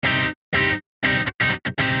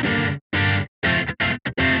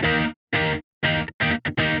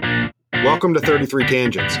Welcome to 33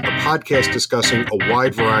 Tangents, a podcast discussing a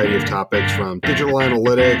wide variety of topics from digital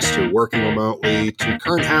analytics to working remotely to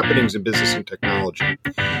current happenings in business and technology.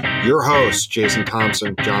 Your hosts, Jason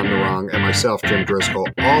Thompson, John Narang, and myself, Jim Driscoll,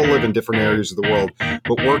 all live in different areas of the world,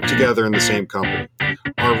 but work together in the same company.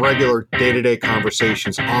 Our regular day-to-day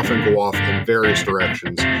conversations often go off in various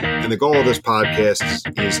directions, and the goal of this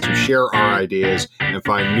podcast is to share our ideas and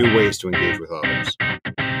find new ways to engage with others.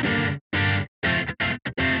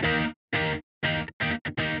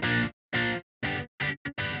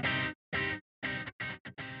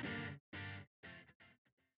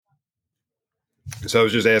 So I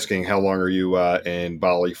was just asking, how long are you in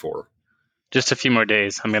Bali for? Just a few more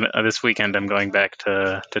days. This weekend. I'm going back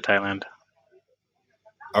to Thailand.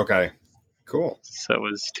 Okay, cool. So it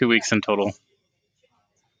was 2 weeks in total.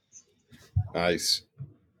 Nice.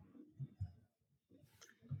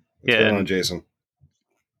 What's going on, Jason?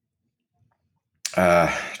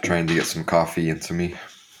 Trying to get some coffee into me.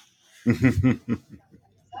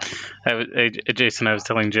 Jason, I was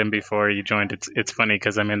telling Jim before you joined. It's funny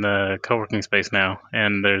because I'm in the co-working space now,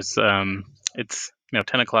 and there's it's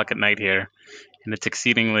 10 o'clock at night here, and it's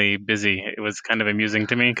exceedingly busy. It was kind of amusing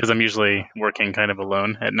to me because I'm usually working kind of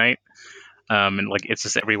alone at night, and like it's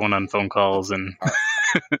just everyone on phone calls and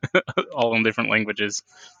all in different languages.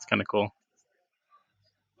 It's kind of cool.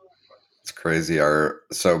 It's crazy.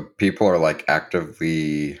 So people are like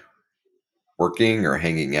actively working or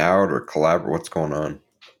hanging out or collaborate? What's going on?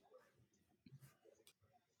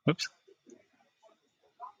 Oops.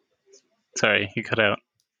 Sorry, you cut out.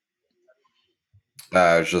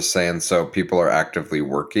 I was just saying, so people are actively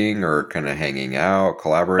working or kind of hanging out,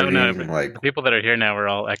 collaborating? Oh, no, the people that are here now are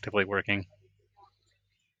all actively working.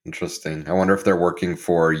 Interesting. I wonder if they're working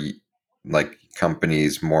for like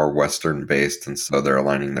companies more Western based, and so they're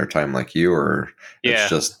aligning their time like you, or it's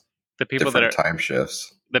just the people different time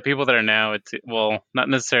shifts. The people that are now, not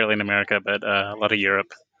necessarily in America, but a lot of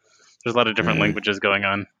Europe. There's a lot of different languages going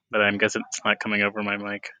on, but I'm guessing it's not coming over my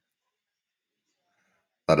mic.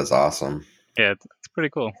 That is awesome. Yeah, it's pretty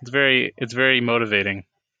cool. It's very motivating.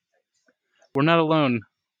 We're not alone.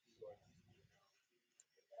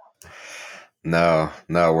 No,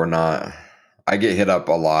 we're not. I get hit up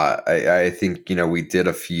a lot. I think, we did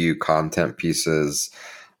a few content pieces,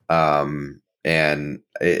 and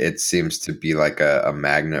it seems to be like a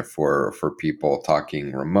magnet for people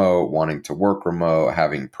talking remote, wanting to work remote,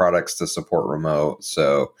 having products to support remote.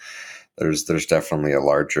 So there's definitely a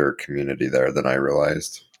larger community there than I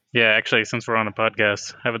realized. Yeah, actually, since we're on a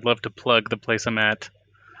podcast, I would love to plug the place I'm at,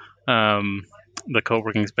 the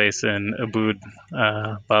co-working space in Ubud,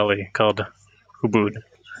 Bali, called Ubud.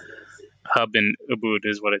 Hub in Ubud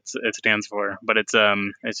is what it stands for, but it's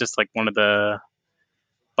just like one of the,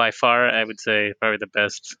 by far, I would say probably the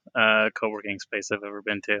best co-working space I've ever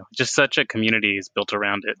been to. Just such a community is built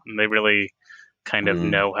around it, and they really kind of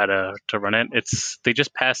know how to run it. They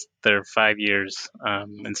just passed their 5 years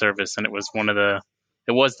in service, and it was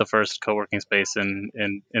the first co-working space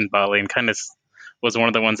in Bali, and kind of was one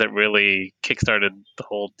of the ones that really kickstarted the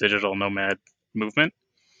whole digital nomad movement.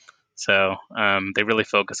 So they really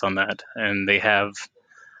focus on that, and they have.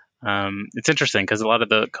 It's interesting because a lot of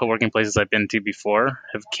the co-working places I've been to before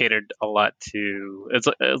have catered a lot to. It's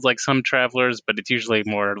like some travelers, but it's usually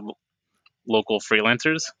more local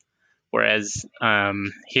freelancers. Whereas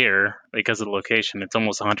here, because of the location, it's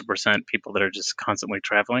almost 100% people that are just constantly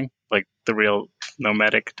traveling, like the real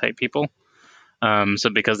nomadic type people. So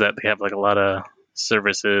because of that, they have like a lot of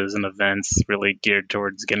services and events really geared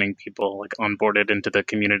towards getting people like onboarded into the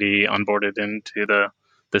community, onboarded into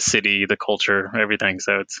the city, the culture, everything.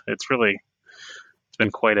 So it's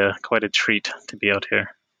been quite a treat to be out here.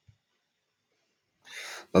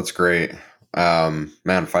 That's great.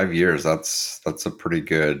 Man, 5 years, that's a pretty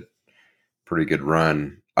good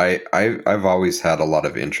run. I've always had a lot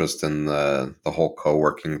of interest in the whole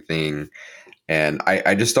co-working thing, and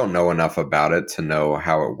I just don't know enough about it to know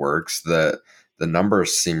how it works. The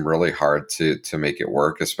numbers seem really hard to make it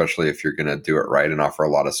work, especially if you're going to do it right and offer a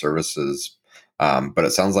lot of services. But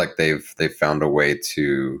it sounds like they've found a way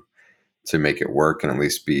to make it work and at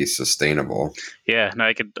least be sustainable. Yeah, no,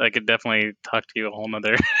 I could definitely talk to you a whole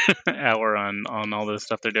nother hour on all the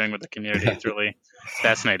stuff they're doing with the community. It's really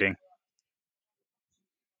fascinating.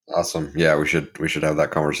 Awesome. Yeah, we should have that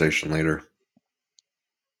conversation later.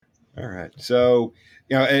 All right. So,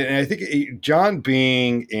 and I think John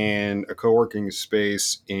being in a co-working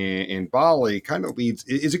space in Bali kind of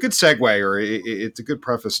is a good segue, or it's a good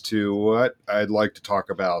preface to what I'd like to talk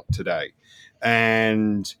about today.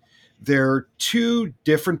 And they're two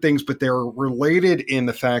different things, but they're related in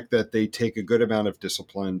the fact that they take a good amount of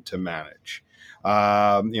discipline to manage.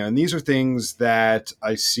 And these are things that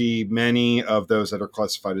I see many of those that are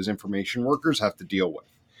classified as information workers have to deal with.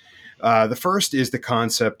 The first is the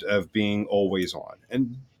concept of being always on.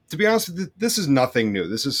 And to be honest with you, this is nothing new.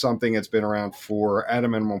 This is something that's been around for at a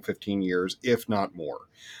minimum 15 years, if not more.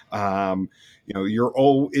 Um,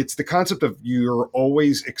 it's the concept of you're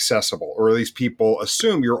always accessible, or at least people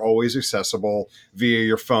assume you're always accessible via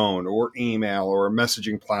your phone or email or a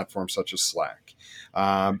messaging platform such as Slack.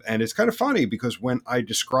 And it's kind of funny because when I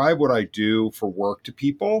describe what I do for work to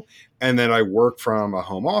people and then I work from a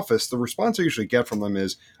home office, the response I usually get from them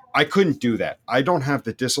is, I couldn't do that. I don't have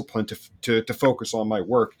the discipline to focus on my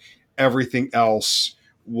work. Everything else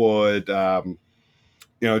would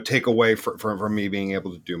take away from me being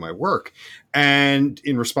able to do my work. And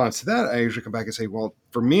in response to that, I usually come back and say, well,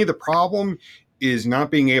 for me, the problem is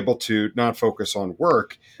not being able to not focus on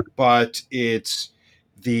work, but it's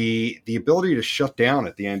the ability to shut down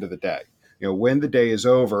at the end of the day. When the day is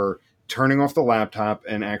over, turning off the laptop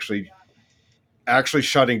and actually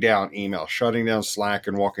shutting down email, shutting down Slack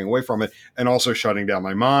and walking away from it, and also shutting down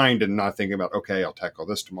my mind and not thinking about, okay, I'll tackle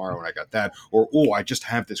this tomorrow when I got that, or, oh, I just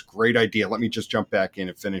have this great idea. Let me just jump back in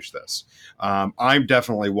and finish this. I'm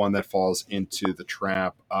definitely one that falls into the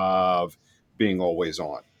trap of being always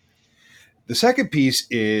on. The second piece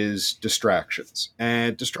is distractions,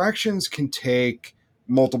 and distractions can take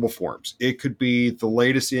multiple forms. It could be the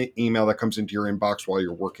latest email that comes into your inbox while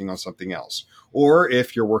you're working on something else. Or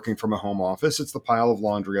if you're working from a home office, it's the pile of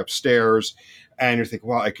laundry upstairs and you're thinking,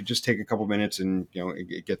 well, I could just take a couple minutes and,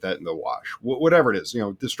 get that in the wash. Whatever it is,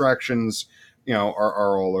 distractions,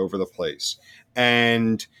 are all over the place.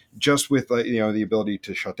 And just with, the ability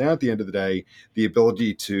to shut down at the end of the day, the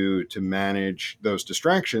ability to manage those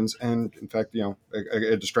distractions. And in fact,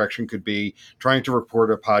 a distraction could be trying to record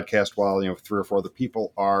a podcast while 3 or 4 other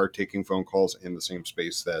people are taking phone calls in the same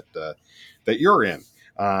space that you're in.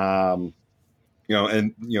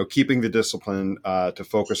 Keeping the discipline to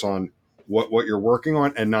focus on what you're working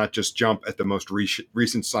on and not just jump at the most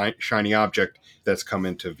recent shiny object that's come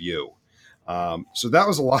into view. So that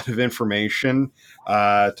was a lot of information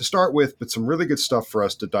to start with, but some really good stuff for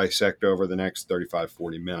us to dissect over the next 35,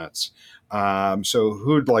 40 minutes. So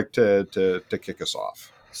who'd like to kick us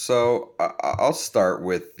off? So I'll start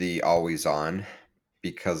with the always on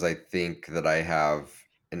because I think that I have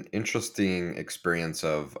an interesting experience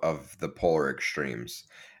of the polar extremes.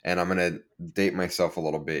 And I'm going to date myself a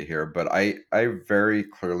little bit here, but I very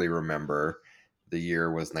clearly remember the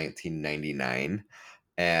year was 1999.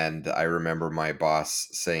 And I remember my boss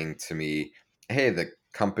saying to me, "Hey, the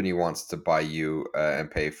company wants to buy you and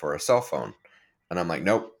pay for a cell phone." And I'm like,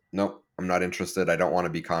 "Nope, nope, I'm not interested. I don't want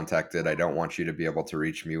to be contacted. I don't want you to be able to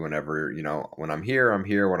reach me whenever, when I'm here, I'm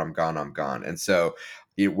here. When I'm gone, I'm gone." And so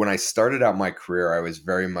when I started out my career, I was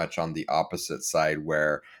very much on the opposite side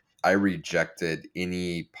where I rejected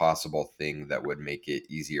any possible thing that would make it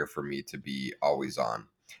easier for me to be always on.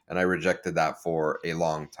 And I rejected that for a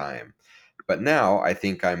long time. But now I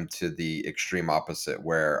think I'm to the extreme opposite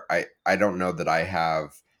where I don't know that I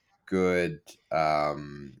have good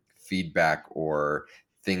feedback or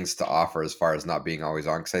things to offer as far as not being always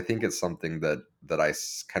on, because I think it's something that I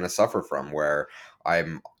kind of suffer from where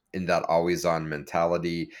I'm in that always on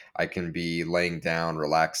mentality. I can be laying down,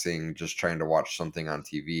 relaxing, just trying to watch something on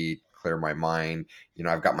TV, clear my mind.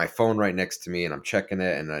 I've got my phone right next to me and I'm checking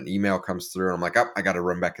it and an email comes through and I'm like, oh, I got to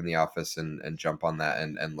run back in the office and jump on that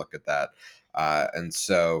and look at that. And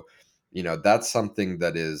so, that's something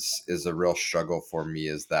that is a real struggle for me,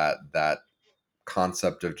 is that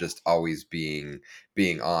concept of just always being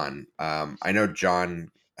on. I know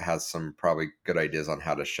John has some probably good ideas on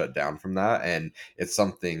how to shut down from that, and it's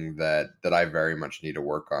something that I very much need to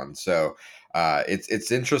work on. So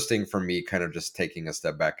it's interesting for me, kind of just taking a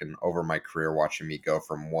step back and over my career, watching me go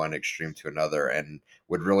from one extreme to another, and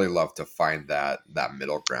would really love to find that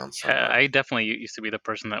middle ground Yeah, somewhere. I definitely used to be the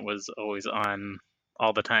person that was always on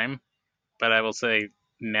all the time, but I will say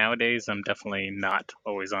nowadays I'm definitely not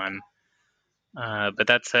always on. But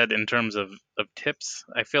that said, in terms of tips,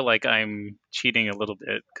 I feel like I'm cheating a little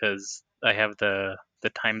bit because I have the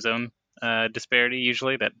time zone disparity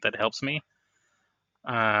usually that helps me.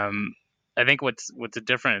 Um, I think what's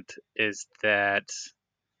different is that,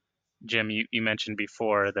 Jim, you mentioned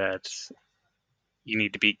before that you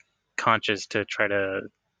need to be conscious to try to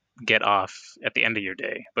get off at the end of your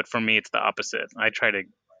day. But for me, it's the opposite. I try to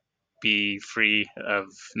be free of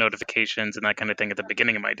notifications and that kind of thing at the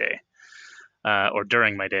beginning of my day or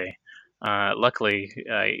during my day. Luckily,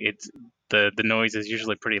 it's the noise is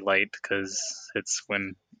usually pretty light because it's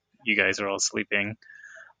when you guys are all sleeping.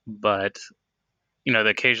 But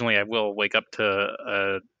occasionally I will wake up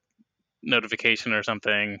to notification or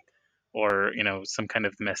something, or some kind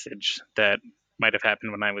of message that might have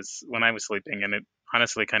happened when I was sleeping, and it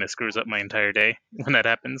honestly kind of screws up my entire day when that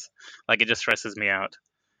happens. Like, it just stresses me out.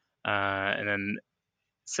 And then,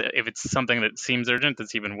 so if it's something that seems urgent,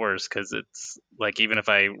 it's even worse, because it's like, even if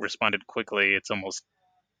I responded quickly, it's almost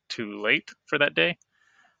too late for that day.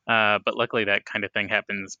 But luckily, that kind of thing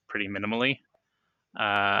happens pretty minimally.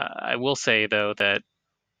 I will say, though, that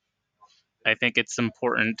I think it's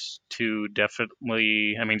important to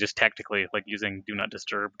definitely, I mean, just tactically, like using do not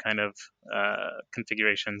disturb kind of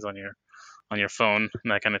configurations on your phone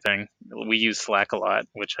and that kind of thing. We use Slack a lot,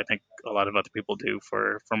 which I think a lot of other people do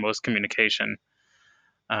for most communication.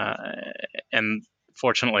 Uh, and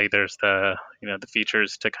fortunately, there's the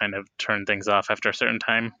features to kind of turn things off after a certain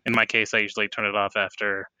time. In my case, I usually turn it off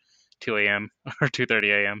after 2 a.m. or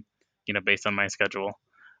 2:30 a.m. Based on my schedule.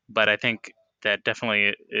 But I think that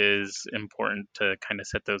definitely is important to kind of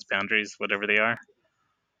set those boundaries, whatever they are,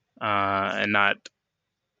 and not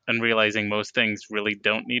and realizing most things really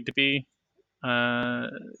don't need to be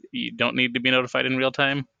you don't need to be notified in real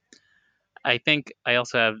time. I think I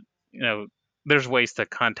also have, there's ways to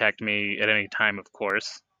contact me at any time, of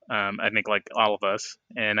course. I think, like all of us,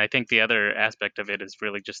 and I think the other aspect of it is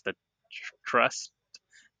really just the trust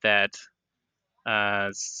that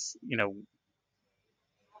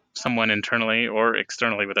someone internally or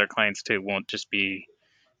externally with our clients too won't just be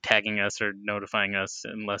tagging us or notifying us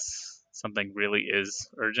unless something really is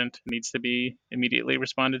urgent, needs to be immediately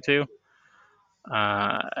responded to.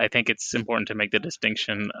 I think it's important to make the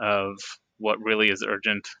distinction of what really is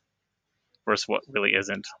urgent versus what really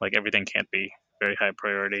isn't. Like, everything can't be very high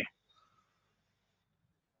priority.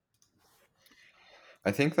 I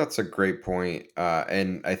think that's a great point.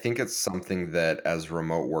 And I think it's something that as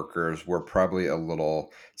remote workers, we're probably a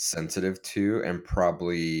little sensitive to and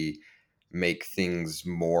probably make things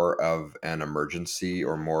more of an emergency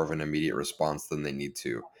or more of an immediate response than they need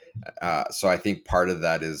to. So I think part of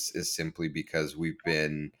that is simply because we've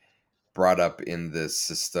been brought up in this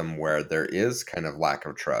system where there is kind of lack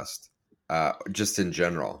of trust, just in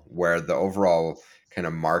general, where the overall kind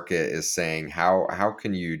of market is saying, how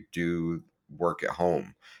can you do work at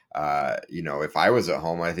home? If I was at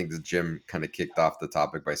home, I think the Jim kind of kicked off the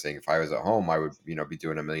topic by saying, if I was at home, I would, be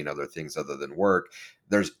doing a million other things other than work.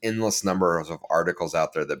 There's endless numbers of articles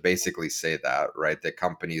out there that basically say that, right? That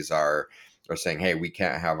companies are saying, hey, we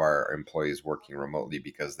can't have our employees working remotely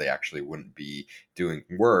because they actually wouldn't be doing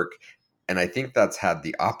work. And I think that's had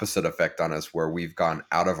the opposite effect on us, where we've gone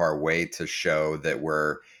out of our way to show that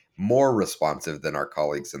we're more responsive than our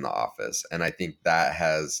colleagues in the office. And I think that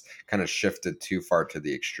has kind of shifted too far to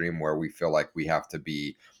the extreme where we feel like we have to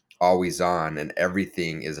be always on and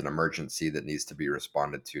everything is an emergency that needs to be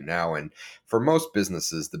responded to now. And for most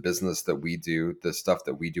businesses, the business that we do, the stuff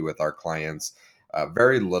that we do with our clients,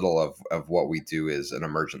 very little of what we do is an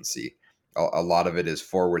emergency. A lot of it is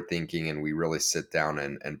forward thinking, and we really sit down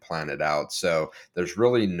and plan it out. So there's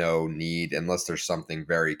really no need, unless there's something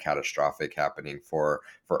very catastrophic happening, for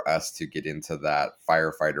us to get into that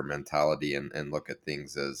firefighter mentality and look at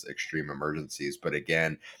things as extreme emergencies. But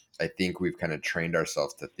again, I think we've kind of trained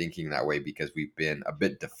ourselves to thinking that way because we've been a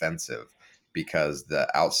bit defensive, because the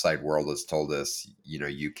outside world has told us,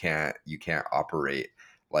 you can't operate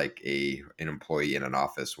like an employee in an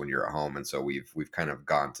office when you're at home. And so we've kind of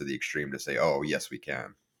gone to the extreme to say, oh yes, we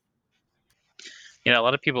can. A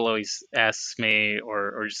lot of people always ask me,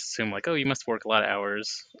 or just assume, like, oh, you must work a lot of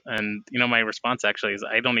hours. And my response actually is,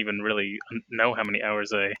 I don't even really know how many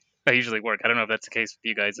hours I usually work. I don't know if that's the case with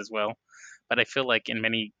you guys as well, but I feel like in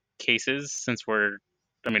many cases, since we're,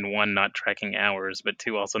 I mean, one, not tracking hours, but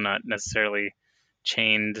two, also not necessarily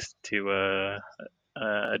chained to a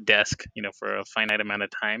desk, for a finite amount of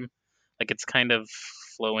time. Like, it's kind of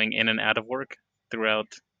flowing in and out of work throughout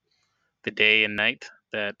the day and night,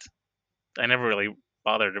 that I never really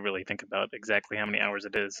bother to really think about exactly how many hours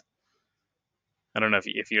it is. I don't know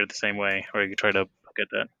if you're the same way, or you try to look at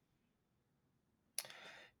that.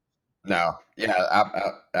 No,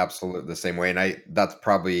 yeah, absolutely the same way. And that's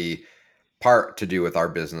probably part to do with our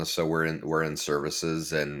business. So we're in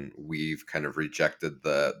services, and we've kind of rejected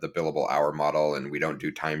the billable hour model, and we don't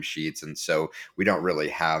do timesheets, and so we don't really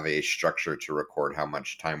have a structure to record how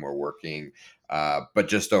much time we're working. But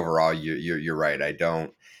just overall, you're right. I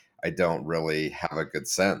don't really have a good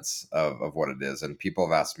sense of what it is, and people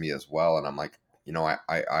have asked me as well, and I'm like,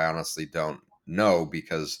 I honestly don't know,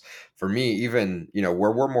 because for me, even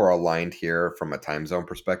where we're more aligned here from a time zone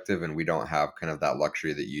perspective, and we don't have kind of that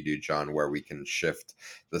luxury that you do, John, where we can shift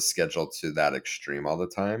the schedule to that extreme all the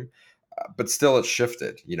time. But still, it's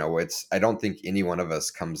shifted. It's I don't think any one of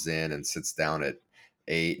us comes in and sits down at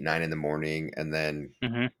 8, 9 in the morning, and then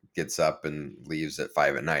Hmm. gets up and leaves at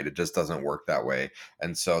 5 at night. It just doesn't work that way.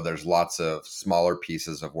 And so there's lots of smaller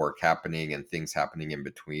pieces of work happening and things happening in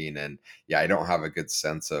between. And yeah, I don't have a good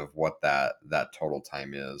sense of what that total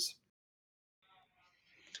time is.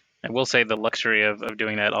 I will say the luxury of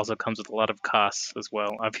doing that also comes with a lot of costs as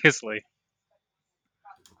well, obviously.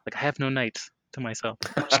 Like, I have no nights to myself.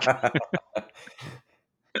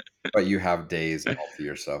 But you have days all to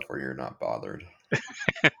yourself where you're not bothered.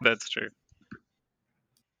 That's true.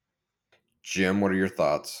 Jim, what are your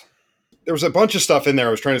thoughts? There was a bunch of stuff in there.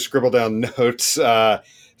 I was trying to scribble down notes so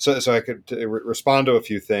I could respond to a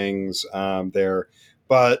few things there.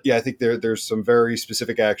 But yeah, I think there's some very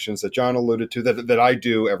specific actions that John alluded to that I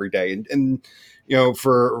do every day. And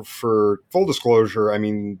for full disclosure, I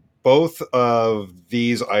mean, both of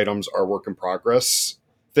these items are work in progress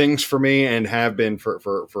things for me and have been for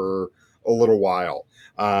a little while.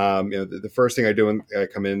 The first thing I do when I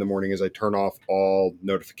come in the morning is I turn off all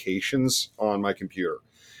notifications on my computer.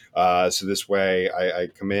 So this way I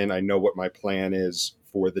come in, I know what my plan is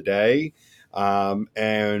for the day.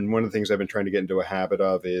 And one of the things I've been trying to get into a habit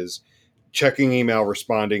of is checking email,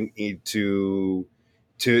 responding to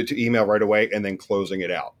email right away, and then closing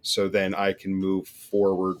it out. So then I can move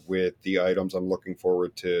forward with the items I'm looking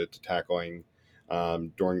forward to tackling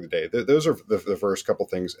during the day. Those are the first couple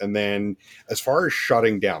things. And then as far as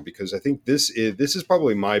shutting down, because I think this is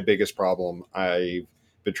probably my biggest problem I've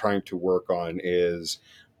been trying to work on is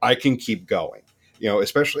I can keep going.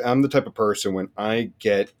 Especially I'm the type of person when I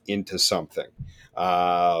get into something,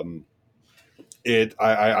 I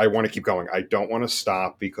want to keep going. I don't want to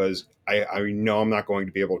stop because I know I'm not going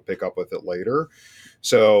to be able to pick up with it later.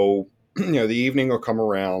 So, the evening will come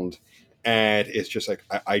around and it's just like,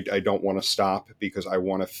 I don't want to stop because I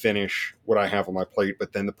want to finish what I have on my plate.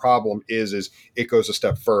 But then the problem is it goes a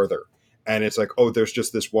step further and it's like, oh, there's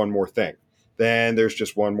just this one more thing. Then there's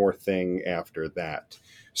just one more thing after that.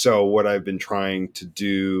 So what I've been trying to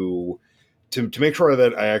do to make sure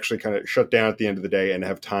that I actually kind of shut down at the end of the day and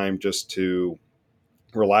have time just to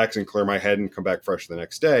relax and clear my head and come back fresh the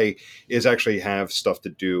next day is actually have stuff to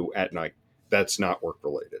do at night that's not work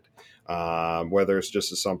related. Whether it's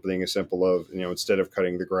just something as simple of, instead of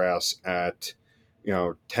cutting the grass at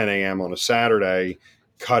 10 a.m. on a Saturday,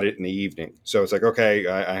 cut it in the evening. So it's like, okay,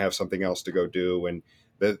 I have something else to go do. And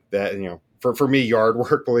that for me, yard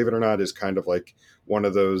work, believe it or not, is kind of like one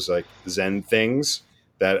of those like Zen things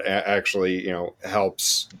that actually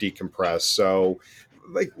helps decompress. So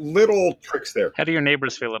like little tricks there. How do your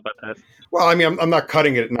neighbors feel about that? Well, I mean, I'm not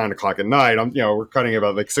cutting it at 9 o'clock at night. We're cutting it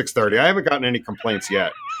about like 6:30. I haven't gotten any complaints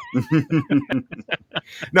yet.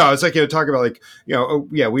 No, it's like, talk about like, oh,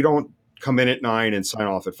 yeah, we don't come in at 9 and sign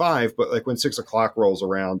off at 5, but like when 6 o'clock rolls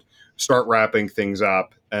around, start wrapping things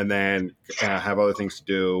up and then have other things to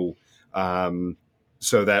do.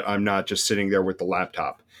 So that I'm not just sitting there with the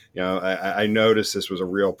laptop. I noticed this was a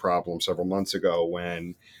real problem several months ago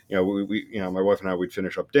when, my wife and I, we'd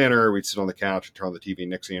finish up dinner, we'd sit on the couch and turn on the TV.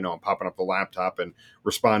 Next thing you know, I'm popping up the laptop and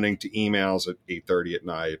responding to emails at 8:30 at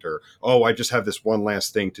night, or, oh, I just have this one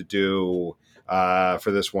last thing to do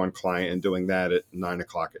for this one client and doing that at 9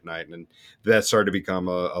 o'clock at night. And that started to become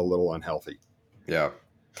a little unhealthy. Yeah.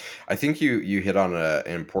 I think you hit on an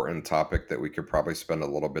important topic that we could probably spend a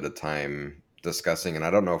little bit of time discussing. And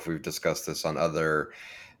I don't know if we've discussed this on other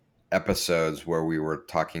episodes where we were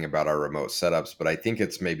talking about our remote setups, but I think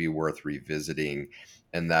it's maybe worth revisiting.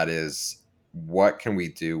 And that is, what can we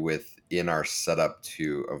do within our setup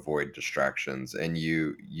to avoid distractions? And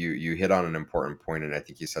you hit on an important point, and I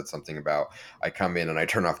think you said something about, I come in and I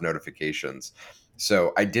turn off notifications.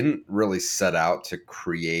 So I didn't really set out to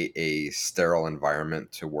create a sterile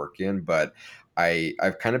environment to work in, but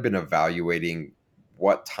I've kind of been evaluating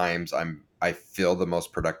what times I feel the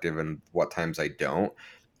most productive and what times I don't.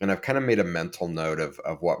 And I've kind of made a mental note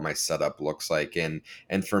of what my setup looks like. And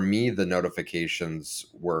for me, the notifications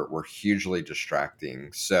were hugely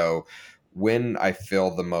distracting. So when I feel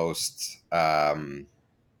the most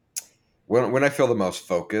when I feel the most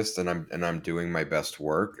focused and I'm doing my best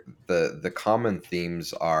work, the common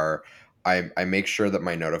themes are, I make sure that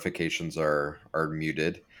my notifications are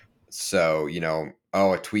muted. So,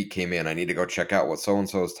 oh, a tweet came in, I need to go check out what so and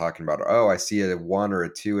so is talking about. Or, oh, I see a 1 or a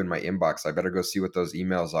 2 in my inbox, I better go see what those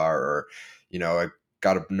emails are. Or, I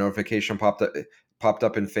got a notification popped up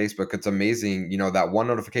in Facebook. It's amazing, that one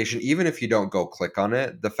notification, even if you don't go click on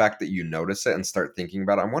it, the fact that you notice it and start thinking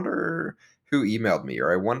about it, I wonder who emailed me,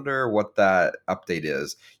 or I wonder what that update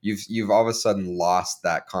is. You've all of a sudden lost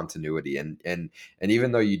that continuity, and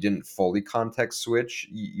even though you didn't fully context switch,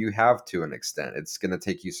 you have to an extent. It's going to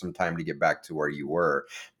take you some time to get back to where you were.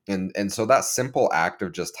 And so that simple act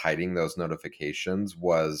of just hiding those notifications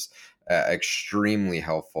was extremely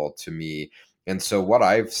helpful to me. And so what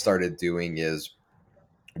I've started doing is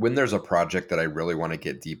when there's a project that I really want to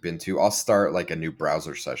get deep into, I'll start like a new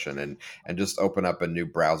browser session and just open up a new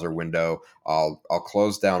browser window. I'll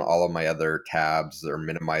close down all of my other tabs or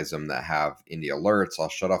minimize them that have any alerts. I'll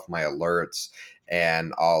shut off my alerts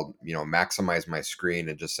and I'll, maximize my screen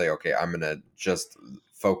and just say, okay, I'm going to just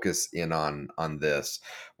focus in on this.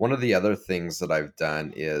 One of the other things that I've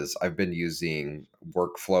done is I've been using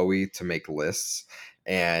Workflowy to make lists.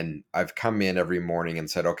 And I've come in every morning and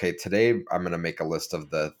said, okay, today I'm going to make a list of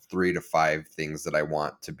the 3 to 5 things that I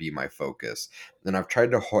want to be my focus. And I've tried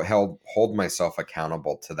to hold myself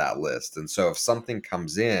accountable to that list. And so if something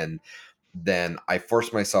comes in, then I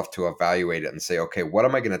force myself to evaluate it and say, okay, what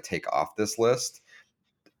am I going to take off this list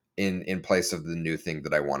in place of the new thing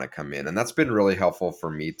that I want to come in? And that's been really helpful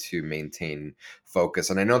for me to maintain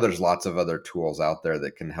focus. And I know there's lots of other tools out there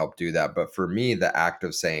that can help do that, but for me, the act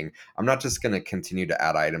of saying I'm not just going to continue to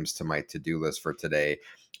add items to my to-do list for today.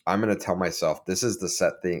 I'm going to tell myself this is the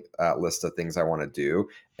set thing list of things I want to do,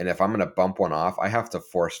 and if I'm going to bump one off, I have to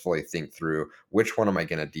forcefully think through which one am I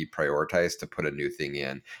going to deprioritize to put a new thing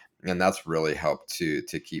in. And that's really helped to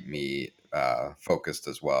keep me focused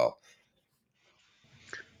as well.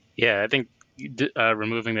 Yeah, I think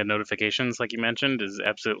removing the notifications, like you mentioned, is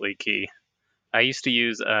absolutely key. I used to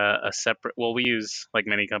use a separate. Well, we use, like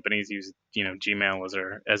many companies use,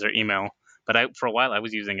 Gmail as our email. But for a while I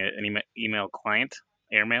was using an email client,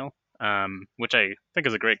 Airmail, which I think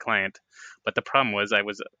is a great client. But the problem was I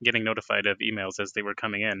was getting notified of emails as they were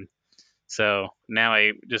coming in. So now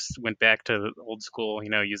I just went back to the old school,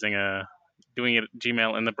 doing it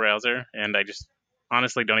Gmail in the browser, and I just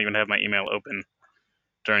honestly don't even have my email open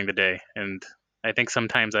during the day. And I think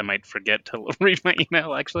sometimes I might forget to read my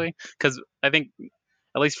email, actually, because I think,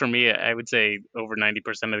 at least for me, I would say over 90%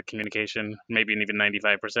 of the communication, maybe even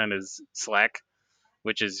 95%, is Slack,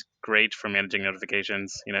 which is great for managing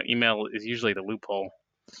notifications. Email is usually the loophole,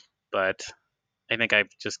 but I think I've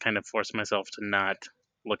just kind of forced myself to not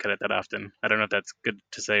look at it that often. I don't know if that's good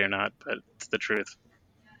to say or not, but it's the truth.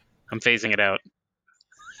 I'm phasing it out.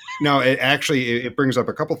 No, it brings up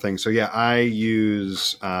a couple things. So yeah, I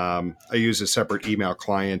use a separate email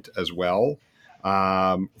client as well,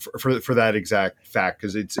 for that exact fact,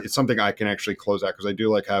 because it's something I can actually close out, because I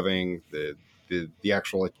do like having the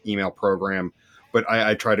actual like email program, but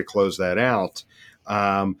I try to close that out.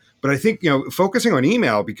 But I think, focusing on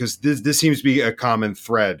email, because this seems to be a common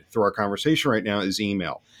thread through our conversation right now, is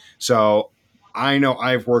email. So I know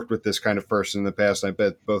I've worked with this kind of person in the past. I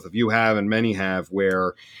bet both of you have, and many have,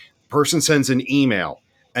 where person sends an email,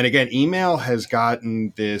 and again, email has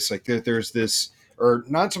gotten this, like, there's this, or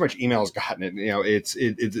not so much email has gotten it,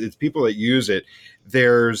 it's people that use it.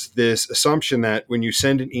 There's this assumption that when you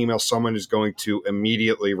send an email, someone is going to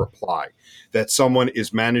immediately reply, that someone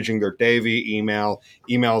is managing their day via email.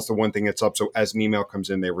 Email is the one thing that's up, so as an email comes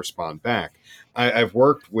in, they respond back. I've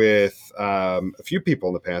worked with a few people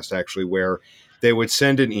in the past, actually, where they would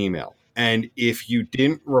send an email, and if you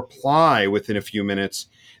didn't reply within a few minutes,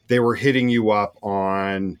 they were hitting you up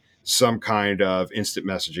on some kind of instant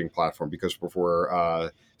messaging platform, because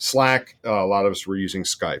before Slack, a lot of us were using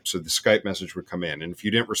Skype. So the Skype message would come in, and if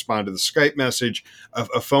you didn't respond to the Skype message,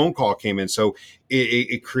 a phone call came in. So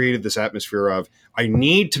it created this atmosphere of, I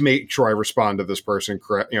need to make sure I respond to this person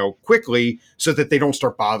quickly, so that they don't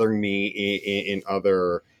start bothering me in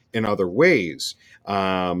other ways.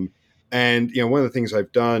 And one of the things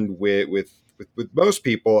I've done with most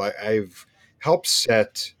people, I've helped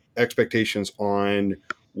set expectations on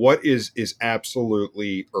what is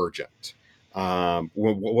absolutely urgent.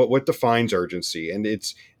 What defines urgency, and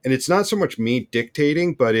it's not so much me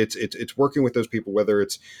dictating, but it's working with those people, whether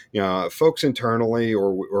it's folks internally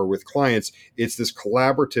or with clients. It's this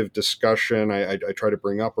collaborative discussion I try to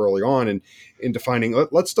bring up early on, and in defining,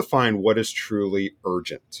 let's define what is truly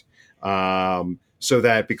urgent. So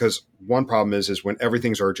that, because one problem is when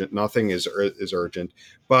everything's urgent, nothing is urgent.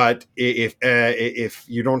 But if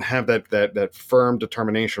you don't have that firm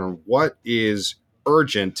determination on what is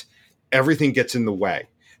urgent, everything gets in the way,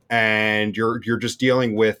 and you're just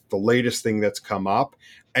dealing with the latest thing that's come up,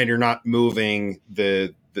 and you're not moving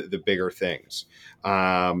the bigger things.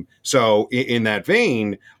 So in that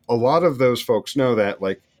vein, a lot of those folks know that,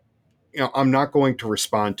 like, I'm not going to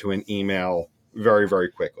respond to an email very,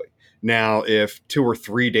 very quickly. Now, if 2 or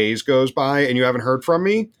 3 days goes by and you haven't heard from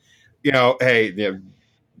me, hey,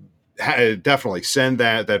 definitely send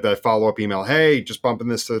that follow-up email. Hey, just bumping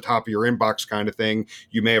this to the top of your inbox, kind of thing.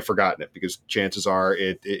 You may have forgotten it, because chances are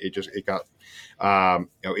it just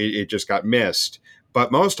got missed.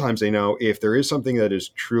 But most times they know if there is something that is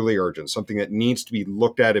truly urgent, something that needs to be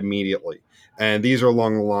looked at immediately. And these are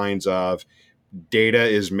along the lines of data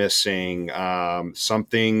is missing,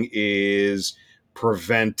 something is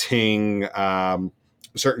preventing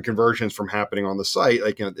certain conversions from happening on the site,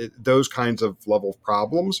 like those kinds of level of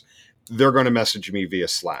problems. They're going to message me via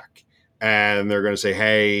Slack, and they're going to say,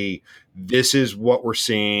 "Hey, this is what we're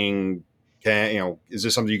seeing. Is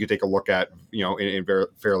this something you could take a look at? In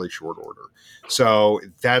fairly short order." So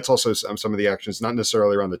that's also some of the actions, not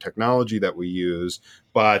necessarily around the technology that we use,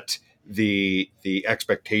 but the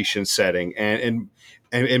expectation setting and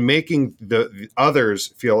making the others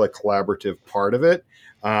feel a collaborative part of it,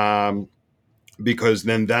 because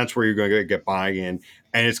then that's where you're going to get buy-in,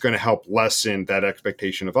 and it's going to help lessen that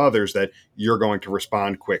expectation of others that you're going to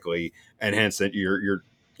respond quickly, and hence that you're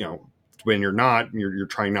when you're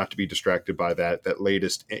trying not to be distracted by that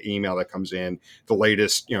latest email that comes in, the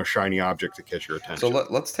latest shiny object to catch your attention. So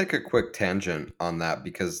let's take a quick tangent on that,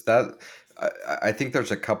 because that I think there's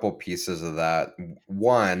a couple pieces of that.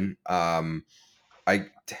 One, I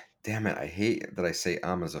damn it, I hate that I say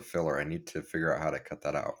as a filler. I need to figure out how to cut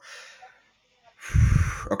that out.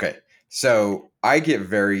 Okay. So I get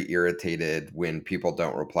very irritated when people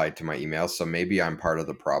don't reply to my emails. So maybe I'm part of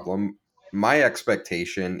the problem. My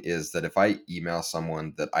expectation is that if I email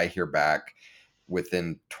someone, that I hear back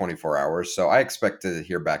within 24 hours. So I expect to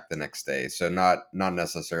hear back the next day. So not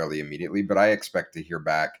necessarily immediately, but I expect to hear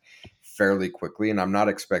back fairly quickly. And I'm not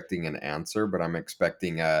expecting an answer, but I'm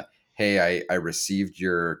expecting hey, I received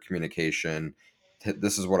your communication.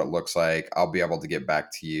 This is what it looks like. I'll be able to get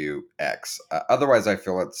back to you X. Otherwise, I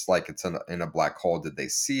feel it's like it's in a black hole. Did they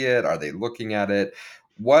see it? Are they looking at it?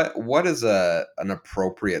 What is an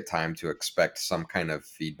appropriate time to expect some kind of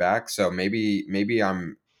feedback? So maybe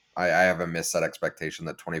I have a misset expectation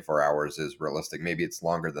that 24 hours is realistic. Maybe it's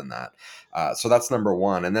longer than that. So that's number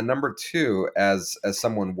one. And then number two, as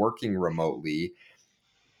someone working remotely,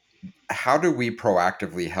 how do we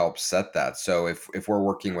proactively help set that? So if we're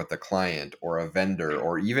working with a client or a vendor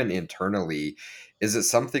or even internally, is it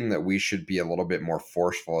something that we should be a little bit more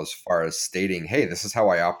forceful as far as stating, hey, this is how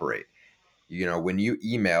I operate? When you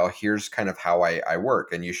email, here's kind of how I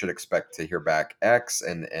work, and you should expect to hear back X,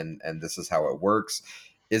 and this is how it works.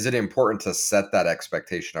 Is it important to set that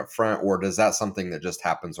expectation up front, or does that something that just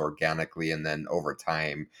happens organically, and then over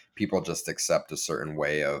time people just accept a certain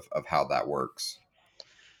way of how that works?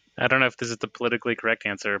 I don't know if this is the politically correct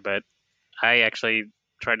answer, but I actually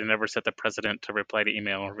try to never set the precedent to reply to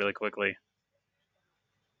email really quickly.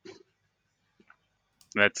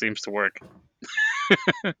 That seems to work.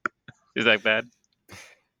 Is that bad?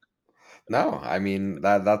 No, I mean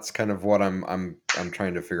that's kind of what I'm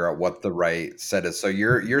trying to figure out what the right set is. So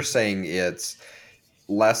you're saying it's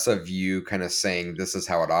less of you kind of saying this is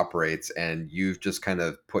how it operates, and you've just kind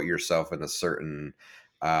of put yourself in a certain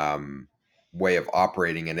um, way of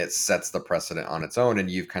operating, and it sets the precedent on its own,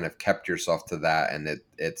 and you've kind of kept yourself to that, and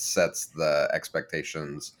it sets the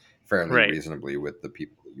expectations fairly Right. reasonably with the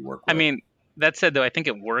people that you work I with. mean, that said, though, I think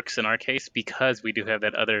it works in our case because we do have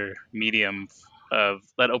that other medium of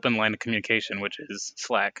that open line of communication, which is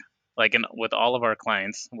Slack. Like with all of our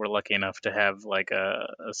clients, we're lucky enough to have like a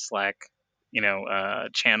Slack,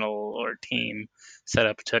 channel or team set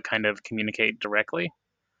up to kind of communicate directly.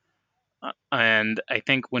 And I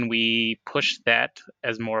think when we push that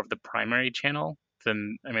as more of the primary channel,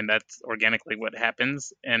 then I mean that's organically what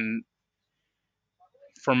happens. And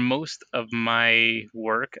for most of my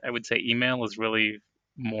work, I would say email is really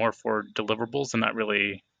more for deliverables and not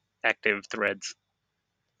really active threads.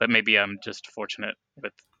 But maybe I'm just fortunate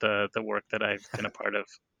with the work that I've been a part of.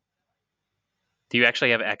 Do you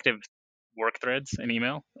actually have active work threads in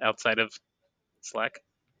email outside of Slack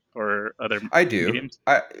or other I do. mediums?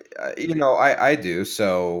 I do.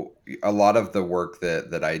 So a lot of the work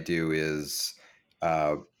that I do is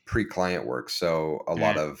uh, pre-client work. So Mm,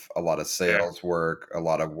 a lot of fair. sales work, a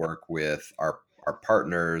lot of work with our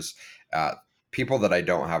partners, uh, people that I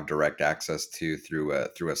don't have direct access to through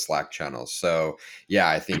a Slack channel. So yeah,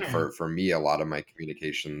 I think for me, a lot of my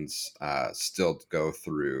communications still go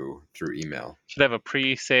through email. Should have a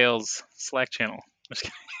pre-sales Slack channel.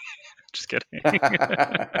 Just kidding.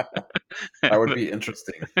 That would be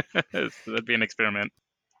interesting. That'd be an experiment.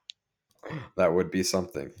 That would be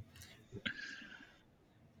something.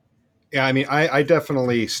 Yeah, I mean, I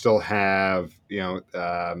definitely still have,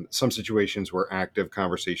 some situations where active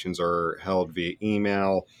conversations are held via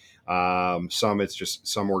email. Some it's just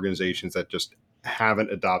some organizations that just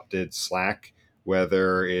haven't adopted Slack,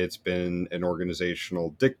 whether it's been an organizational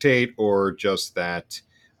dictate or just that,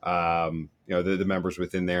 the members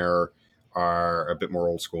within there are a bit more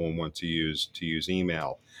old school and want to use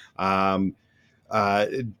email. Um, uh,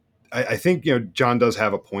 I think John does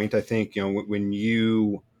have a point. I think when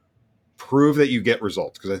you prove that you get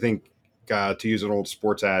results, because I think to use an old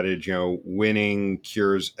sports adage, winning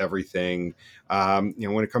cures everything.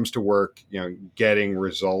 When it comes to work, getting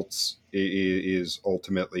results is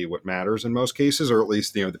ultimately what matters in most cases, or at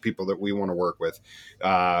least the people that we want to work with.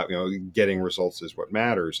 Getting results is what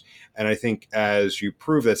matters. And I think as you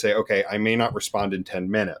prove that, say, okay, I may not respond in 10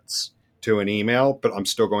 minutes to an email, but I'm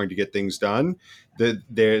still going to get things done.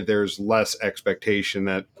 There's less expectation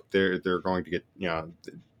that they're going to get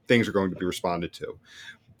things are going to be responded to.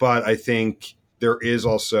 But I think there is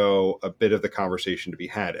also a bit of the conversation to be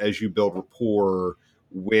had as you build rapport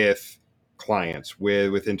with clients,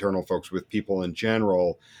 with internal folks, with people in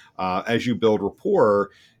general. As you build rapport,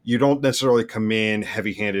 you don't necessarily come in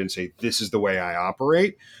heavy-handed and say, this is the way I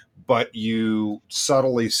operate, but you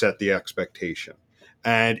subtly set the expectation.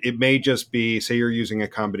 And it may just be, say you're using a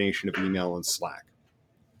combination of email and Slack.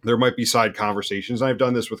 There might be side conversations. I've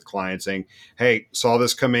done this with clients saying, hey, saw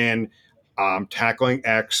this come in, tackling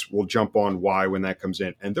X, we'll jump on Y when that comes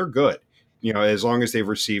in. And they're good, as long as they've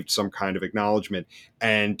received some kind of acknowledgement.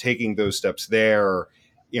 And taking those steps there,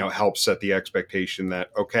 helps set the expectation that,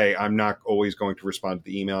 okay, I'm not always going to respond to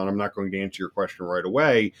the email and I'm not going to answer your question right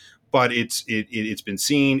away, but it's been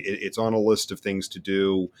seen, it's on a list of things to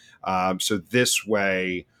do. So this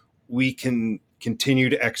way we can continue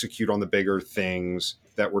to execute on the bigger things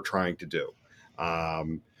that we're trying to do.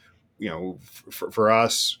 For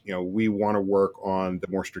us, we want to work on the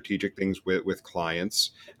more strategic things with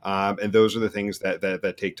clients. And those are the things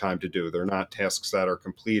that take time to do. They're not tasks that are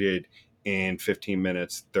completed in 15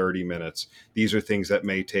 minutes, 30 minutes. These are things that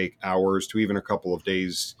may take hours to even a couple of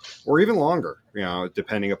days or even longer,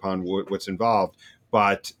 depending upon what's involved.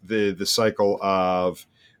 But the cycle of,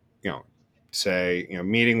 say,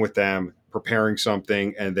 meeting with them, preparing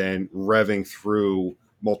something, and then revving through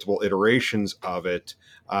multiple iterations of it,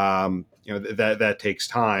 that takes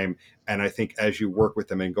time. And I think as you work with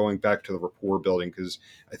them and going back to the rapport building, because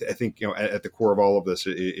I think at the core of all of this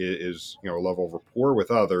is a level of rapport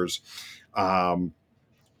with others.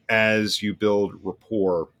 As you build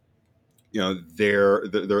rapport,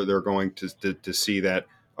 they're going to see that,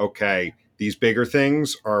 okay, these bigger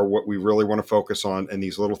things are what we really want to focus on, and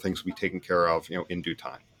these little things will be taken care of in due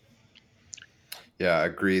time. Yeah,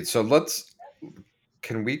 agreed. So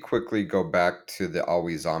can we quickly go back to the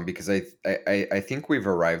always on, because I think we've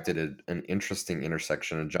arrived at an interesting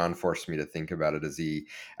intersection, and John forced me to think about it as he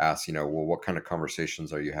asked, well, what kind of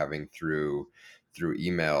conversations are you having through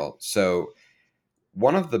email? So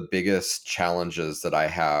one of the biggest challenges that I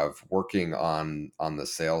have working on the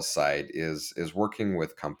sales side is working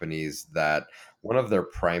with companies that one of their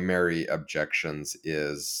primary objections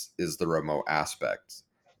is the remote aspect.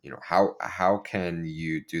 How can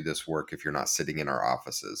you do this work if you're not sitting in our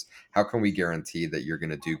offices? How can we guarantee that you're going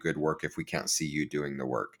to do good work if we can't see you doing the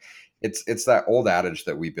work? It's that old adage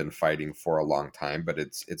that we've been fighting for a long time, but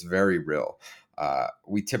it's very real.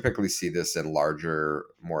 We typically see this in larger,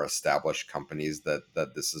 more established companies that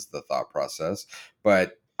this is the thought process.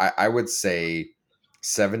 But I would say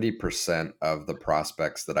 70% of the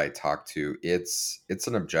prospects that I talk to, it's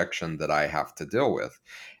an objection that I have to deal with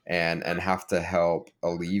and have to help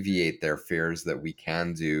alleviate their fears that we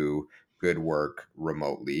can do good work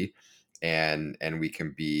remotely and we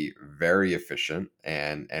can be very efficient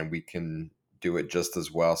and we can do it just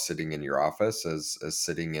as well sitting in your office as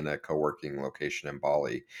sitting in a co-working location in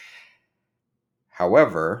Bali.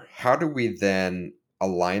 However, how do we then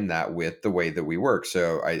align that with the way that we work?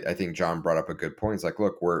 So I think John brought up a good point. It's like,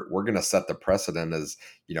 look, we're going to set the precedent as,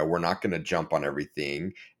 we're not going to jump on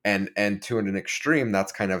everything. And to an extreme,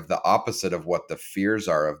 that's kind of the opposite of what the fears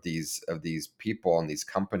are of these people and these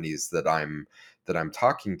companies that I'm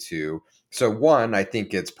talking to. So one, I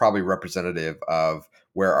think it's probably representative of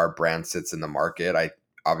where our brand sits in the market. I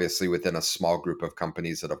obviously within a small group of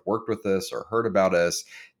companies that have worked with us or heard about us,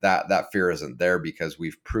 that fear isn't there because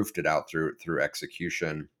we've proofed it out through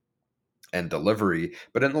execution and delivery.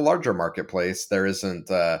 But in the larger marketplace, there isn't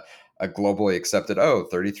a globally accepted,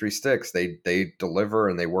 33 sticks, they deliver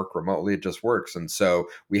and they work remotely, it just works. And so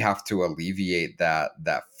we have to alleviate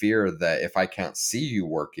that fear that if I can't see you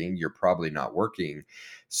working, you're probably not working.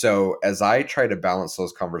 So as I try to balance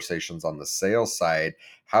those conversations on the sales side,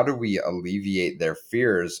 how do we alleviate their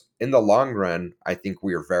fears? In the long run, I think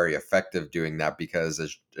we are very effective doing that because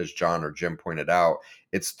as John or Jim pointed out,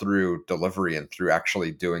 it's through delivery and through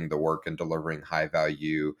actually doing the work and delivering high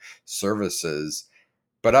value services.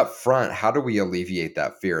 But up front, how do we alleviate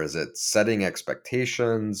that fear? Is it setting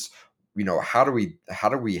expectations? how do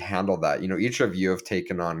we handle that? Each of you have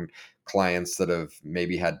taken on clients that have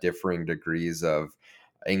maybe had differing degrees of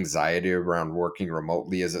anxiety around working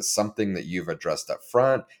remotely. Is it something that you've addressed up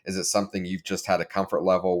front? Is it something you've just had a comfort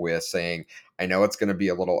level with, saying, I know it's going to be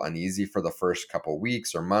a little uneasy for the first couple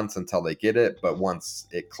weeks or months until they get it, but once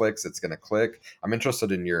it clicks, it's going to click? I'm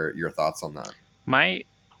interested in your thoughts on that. My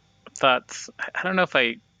thoughts, I don't know if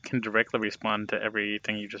I can directly respond to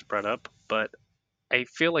everything you just brought up, but I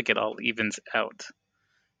feel like it all evens out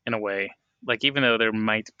in a way. Like, even though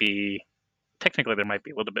technically there might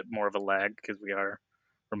be a little bit more of a lag because we are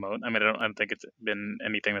remote. I mean, I don't think it's been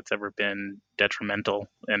anything that's ever been detrimental.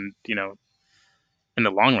 And, in the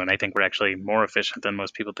long run, I think we're actually more efficient than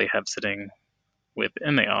most people they have sitting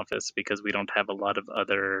within the office because we don't have a lot of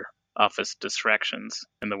other office distractions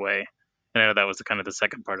in the way. And I know that was kind of the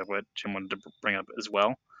second part of what Jim wanted to bring up as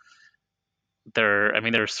well. There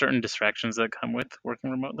are certain distractions that come with working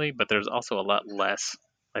remotely, but there's also a lot less,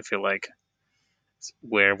 I feel like,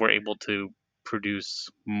 where we're able to produce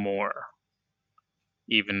more,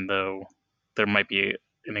 even though there might be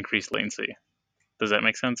an increased latency. Does that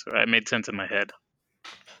make sense? It made sense in my head.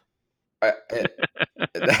 And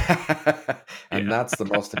Yeah. that's the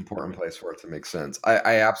most important place for it to make sense.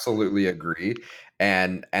 I absolutely agree,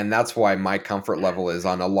 and that's why my comfort level is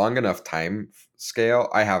on a long enough time scale.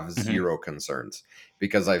 I have Hmm. zero concerns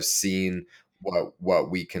because I've seen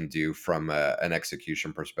what we can do from an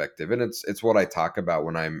execution perspective, and it's what I talk about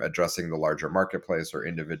when I'm addressing the larger marketplace or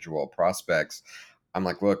individual prospects. I'm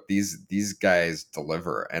like, look, these guys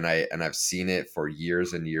deliver, and I've seen it for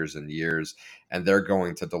years and years and years, and they're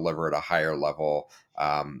going to deliver at a higher level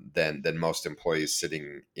than most employees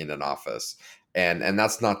sitting in an office. And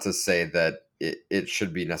that's not to say that it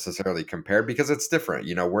should be necessarily compared, because it's different.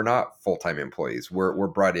 We're not full-time employees. We're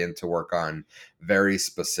brought in to work on very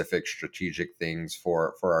specific strategic things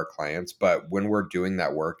for our clients. But when we're doing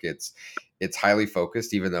that work, it's highly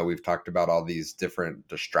focused, even though we've talked about all these different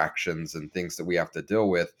distractions and things that we have to deal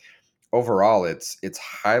with. Overall, it's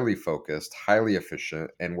highly focused, highly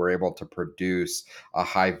efficient, and we're able to produce a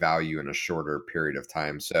high value in a shorter period of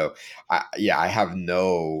time. So I have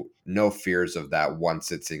no fears of that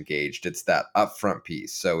once it's engaged. It's that upfront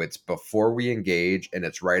piece. So it's before we engage and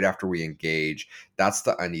it's right after we engage. That's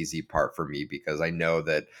the uneasy part for me, because I know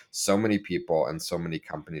that so many people and so many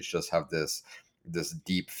companies just have this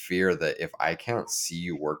deep fear that if I can't see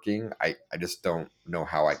you working, I just don't know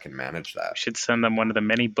how I can manage We that. should send them one of the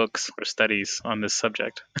many books or studies on this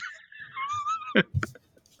subject.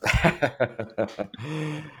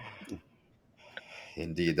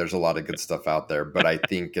 Indeed, there's a lot of good stuff out there, but I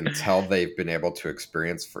think until they've been able to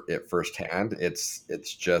experience it firsthand, it's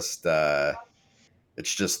just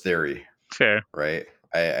theory, Fair. right?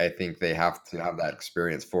 I think they have to have that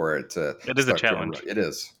experience for it to It is a start to. challenge. It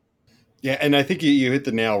is. Yeah, and I think you hit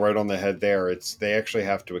the nail right on the head there. It's they actually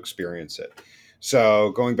have to experience it.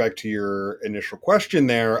 So going back to your initial question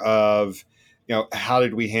there of, how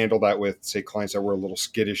did we handle that with, say, clients that were a little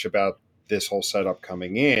skittish about this whole setup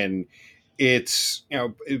coming in? It's,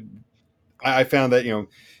 I found that,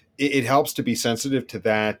 it helps to be sensitive to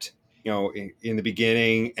that, in the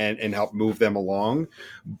beginning, and help move them along.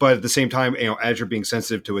 But at the same time, as you're being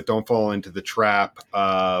sensitive to it, don't fall into the trap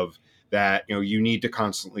of that, you need to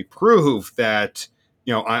constantly prove that,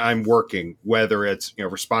 I'm working, whether it's,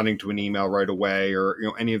 responding to an email right away, or,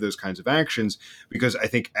 any of those kinds of actions, because I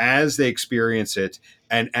think as they experience it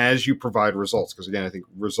and as you provide results, because again, I think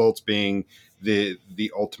results being the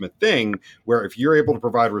ultimate thing, where if you're able to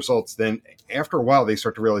provide results, then after a while they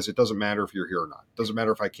start to realize it doesn't matter if you're here or not. It doesn't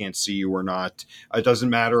matter if I can't see you or not. It doesn't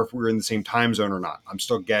matter if we're in the same time zone or not. I'm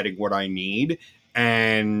still getting what I need,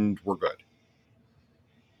 and we're good.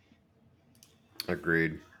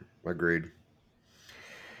 Agreed.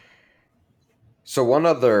 So one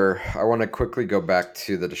other, I want to quickly go back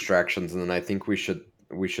to the distractions, and then I think we should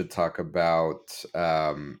talk about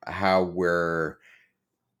how we're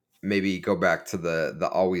maybe go back to the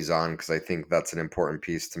always on, because I think that's an important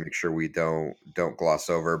piece to make sure we don't gloss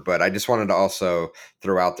over. But I just wanted to also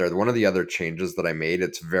throw out there that one of the other changes that I made,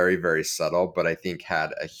 it's very, very subtle, but I think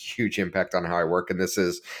had a huge impact on how I work. And this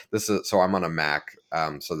is so I'm on a Mac,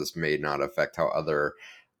 so this may not affect how other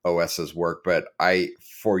OSs work, but I,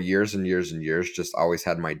 for years and years and years, just always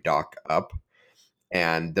had my dock up.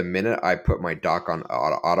 And the minute I put my dock on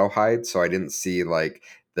auto hide, so I didn't see like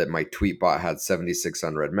that my Tweetbot had 76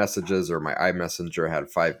 unread messages or my iMessenger had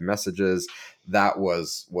 5 messages, that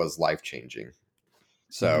was life changing.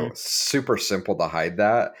 So super simple to hide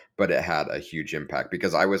that, but it had a huge impact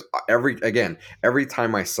because I was every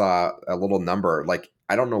time I saw a little number, like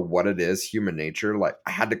I don't know what it is, human nature, like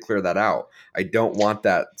I had to clear that out. I don't want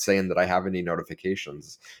that saying that I have any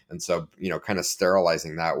notifications. And so, kind of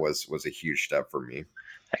sterilizing that was a huge step for me.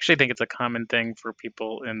 I actually think it's a common thing for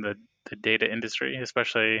people in the data industry,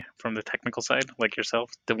 especially from the technical side, like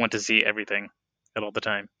yourself, that want to see everything at all the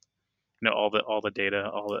time. All the data,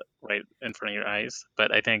 all the right in front of your eyes.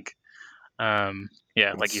 But I think,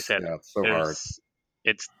 yeah, like you said, It's so hard.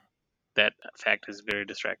 it's that fact is very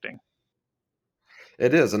distracting,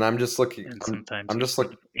 It is, and I'm just looking. and sometimes I'm just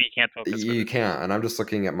looking. you can't focus with You it. can't, and I'm just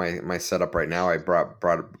looking at my setup right now. I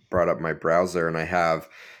brought up my browser, and I have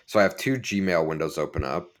two Gmail windows open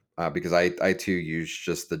up because I too use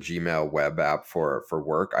just the Gmail web app for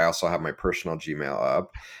work. I also have my personal Gmail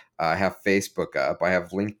up. I have Facebook up. I have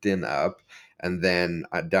LinkedIn up, and then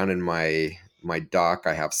down in my dock,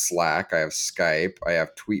 I have Slack, I have Skype, I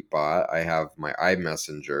have Tweetbot, I have my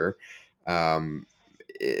iMessenger. Um,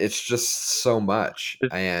 it's just so much,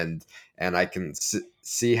 and I can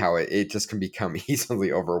see how it just can become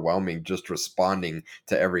easily overwhelming just responding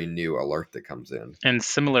to every new alert that comes in. And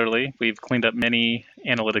similarly, we've cleaned up many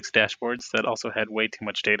analytics dashboards that also had way too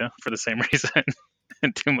much data for the same reason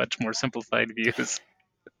and too much more simplified views.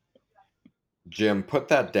 Jim, put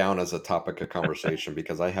that down as a topic of conversation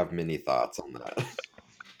because I have many thoughts on that.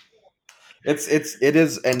 It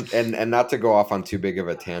is, and not to go off on too big of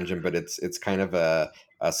a tangent, but it's kind of a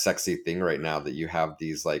sexy thing right now that you have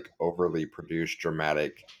these like overly produced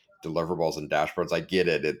dramatic deliverables and dashboards. I get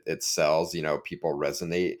it. It sells, people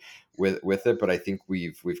resonate with it, but I think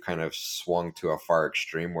we've kind of swung to a far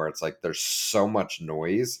extreme where it's like there's so much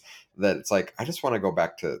noise that it's like I just want to go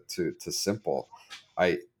back to simple.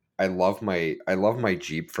 I I love my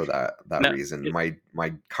Jeep for that No, reason.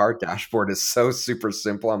 My car dashboard is so super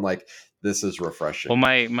simple. I'm like, this is well, refreshing.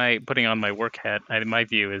 my putting on my work hat, my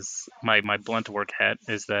view is my blunt work hat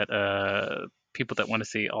is that people that want to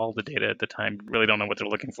see all the data at the time really don't know what they're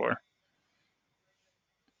looking for.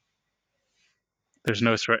 There's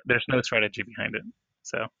no strategy behind it.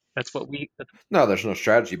 So that's what we. No, there's no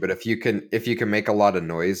strategy, but if you can make a lot of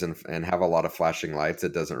noise and have a lot of flashing lights,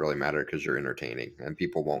 it doesn't really matter because you're entertaining and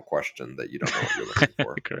people won't question that you don't know what you're looking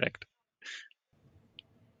for. Correct.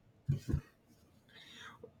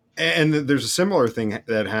 And there's a similar thing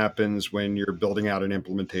that happens when you're building out an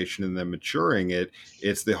implementation and then maturing it.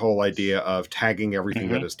 It's the whole idea of tagging everything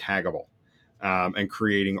that is taggable, and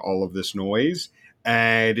creating all of this noise.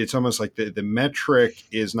 And it's almost like the metric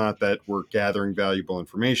is not that we're gathering valuable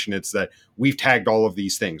information. It's that we've tagged all of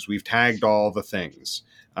these things. We've tagged all the things,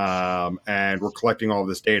 and we're collecting all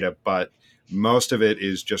this data. But most of it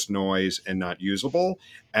is just noise and not usable.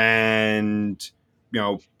 And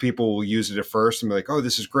people will use it at first and be like, oh,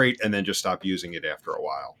 this is great, and then just stop using it after a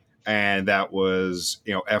while. And that was,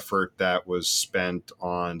 effort that was spent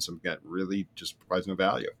on something that really just provides no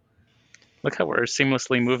value. Look how we're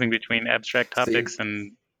seamlessly moving between abstract See, topics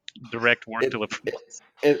and direct work deliverables.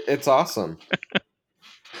 it's awesome.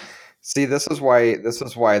 See, this is why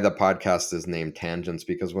the podcast is named Tangents,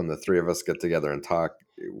 because when the three of us get together and talk,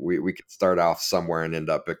 we could start off somewhere and end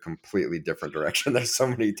up a completely different direction. There's so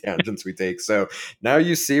many tangents we take. So now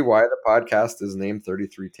you see why the podcast is named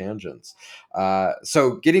 33 Tangents.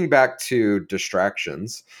 So getting back to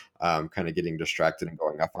distractions, kind of getting distracted and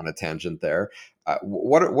going off on a tangent there.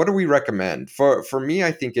 What do we recommend? For me,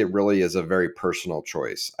 I think it really is a very personal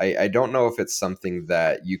choice. I don't know if it's something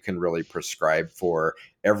that you can really prescribe for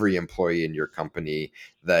every employee in your company,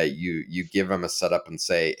 that you give them a setup and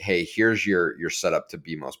say, hey, here's your setup to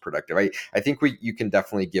be most productive. I think you can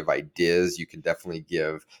definitely give ideas, you can definitely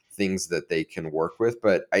give things that they can work with,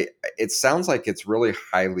 but it sounds like it's really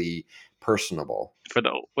highly personable.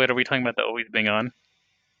 Wait, are we talking about the always being on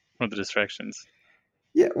or the distractions?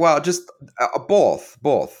 Yeah, well, just both,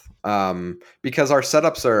 because our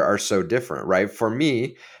setups are so different, right? For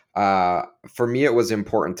me, it was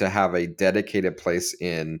important to have a dedicated place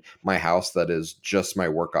in my house that is just my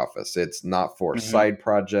work office. It's not for side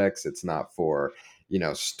projects. It's not for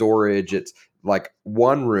storage. It's like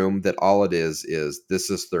one room that all it is this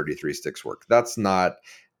is 33 sticks work. That's not,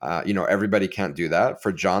 everybody can't do that.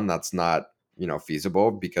 For John, that's not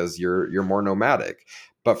feasible because you're more nomadic.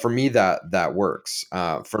 But for me, that works.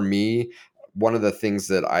 For me, one of the things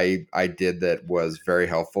that I did that was very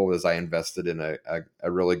helpful is I invested in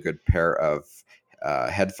a really good pair of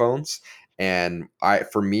headphones, and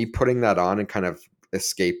for me putting that on and kind of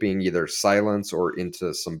escaping either silence or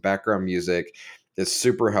into some background music, is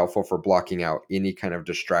super helpful for blocking out any kind of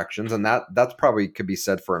distractions, and that's probably could be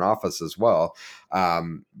said for an office as well.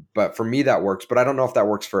 But for me, that works. But I don't know if that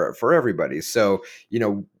works for everybody. So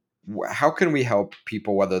how can we help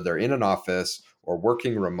people, whether they're in an office or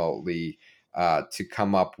working remotely, to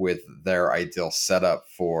come up with their ideal setup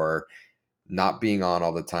for not being on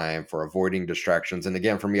all the time, for avoiding distractions? And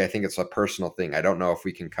again, for me, I think it's a personal thing. I don't know if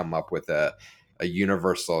we can come up with a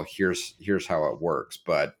universal here's how it works,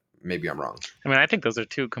 but maybe I'm wrong. I mean, I think those are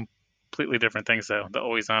two completely different things, though, the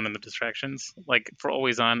always on and the distractions. Like for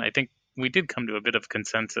always on, I think we did come to a bit of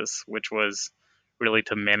consensus, which was really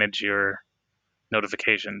to manage your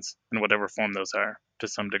notifications in whatever form those are to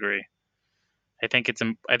some degree. I think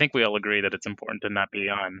we all agree that it's important to not be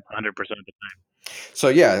on 100% of the time. So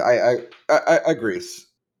yeah, I agree.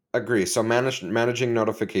 Agree. So managing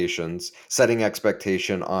notifications, setting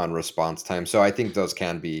expectation on response time. So I think those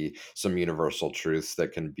can be some universal truths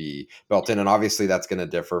that can be built in, and obviously that's going to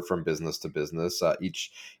differ from business to business.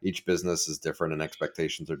 Each business is different, and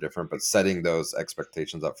expectations are different. But setting those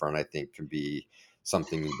expectations up front, I think, can be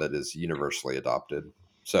something that is universally adopted.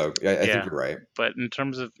 So I think Yeah, you're right. but in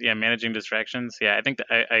terms of managing distractions, I think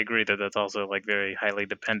that I agree that that's also like very highly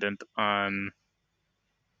dependent on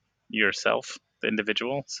yourself, the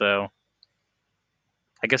individual. So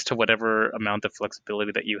I guess to whatever amount of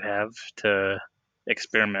flexibility that you have to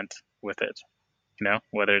experiment with it,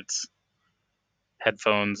 whether it's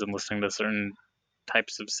headphones and listening to certain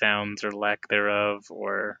types of sounds or lack thereof,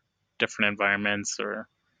 or different environments, or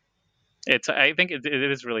I think it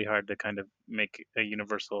is really hard to kind of make a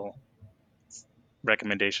universal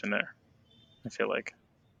recommendation there. I feel like.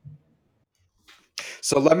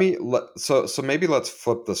 So so maybe let's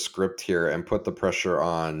flip the script here and put the pressure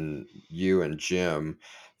on you and Jim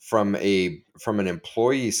from an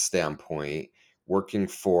employee standpoint, working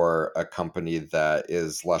for a company that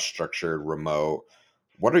is less structured, remote.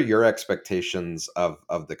 What are your expectations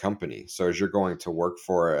of the company? So as you're going to work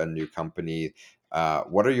for a new company,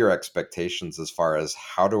 what are your expectations as far as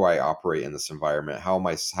how do I operate in this environment? How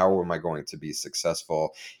am I going to be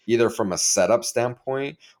successful, either from a setup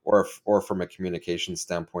standpoint or from a communication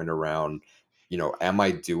standpoint around, am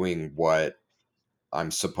I doing what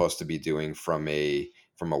I'm supposed to be doing from a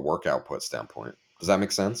work output standpoint? Does that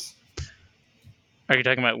make sense? Are you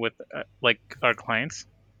talking about with like our clients?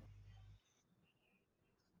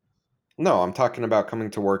 No, I'm talking about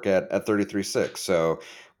coming to work at 33.6. So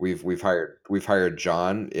we've hired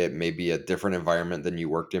John. It may be a different environment than you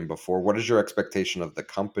worked in before. What is your expectation of the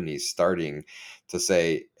company starting to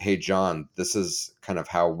say, "Hey John, this is kind of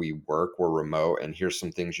how we work. We're remote and here's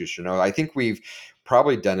some things you should know." I think we've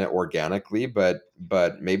probably done it organically, but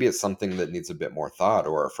maybe it's something that needs a bit more thought,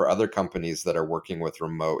 or for other companies that are working with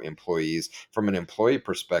remote employees from an employee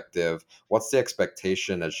perspective, what's the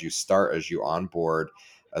expectation as you onboard,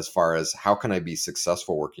 as far as how can I be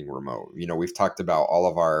successful working remote? We've talked about all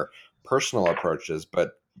of our personal approaches,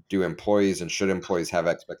 but do employees and should employees have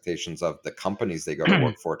expectations of the companies they go to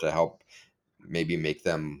work for to help maybe make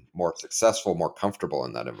them more successful, more comfortable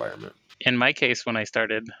in that environment? In my case, when I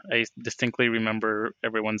started, I distinctly remember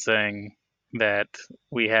everyone saying that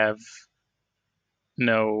we have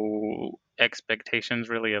no expectations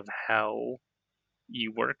really of how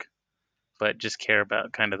you work, but just care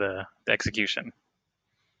about kind of the execution.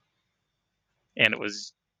 And it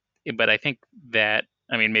was, but I think that,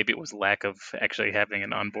 I mean, maybe it was lack of actually having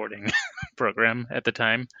an onboarding program at the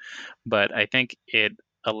time, but I think it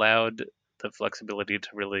allowed the flexibility to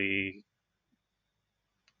really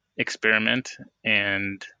experiment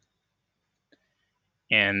and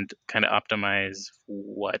kind of optimize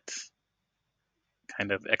what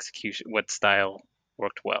kind of execution, what style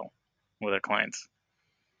worked well with our clients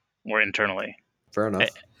or internally. Fair enough.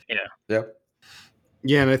 Yeah. Yep.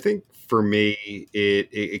 Yeah, and I think for me,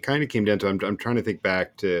 it kind of came down to I'm trying to think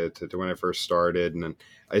back to when I first started, and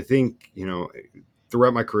I think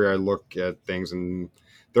throughout my career I look at things, and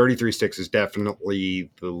 33 Sticks is definitely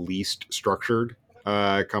the least structured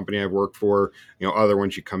company I've worked for. Other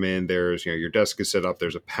ones you come in, there's your desk is set up,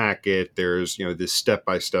 there's a packet, there's this step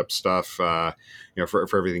by step stuff, for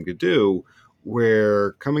everything to do.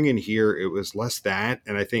 Where coming in here, it was less that,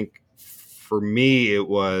 and I think for me it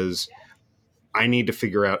was I need to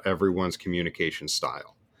figure out everyone's communication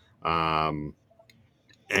style,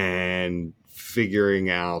 and figuring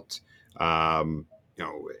out, um, you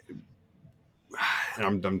know,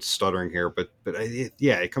 and I'm stuttering here, but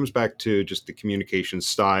it comes back to just the communication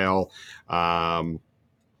style, and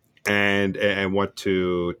what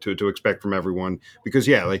to expect from everyone. Because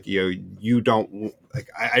like you don't like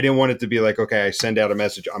I didn't want it to be like, okay, I send out a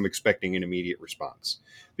message, I'm expecting an immediate response,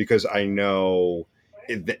 because I know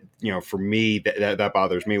for me, that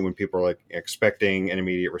bothers me when people are like expecting an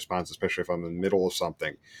immediate response, especially if I'm in the middle of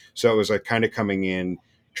something. So it was like kind of coming in,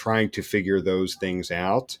 trying to figure those things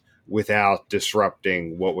out without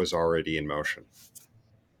disrupting what was already in motion.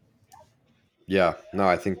 Yeah, no,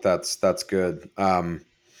 I think that's good.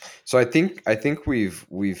 So I think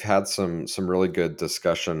we've had some really good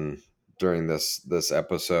discussion during this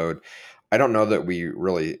episode. I don't know that we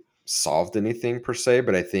really solved anything per se,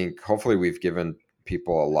 but I think hopefully we've given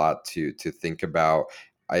people a lot to think about.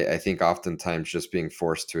 I think oftentimes just being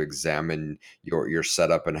forced to examine your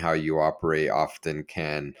setup and how you operate often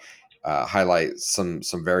can highlight some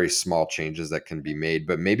very small changes that can be made.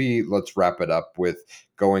 But maybe let's wrap it up with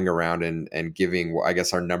going around and giving, I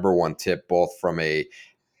guess, our number one tip, both from a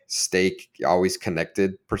stay always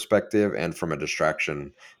connected perspective and from a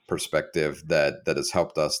distraction perspective that has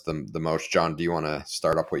helped us the most. John, do you want to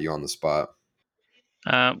start up with you on the spot?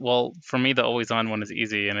 Well, for me, the always on one is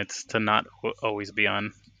easy, and it's to not always be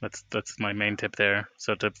on. That's my main tip there.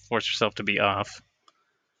 So to force yourself to be off.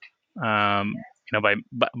 By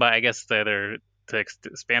I guess the other to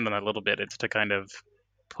expand on that a little bit, it's to kind of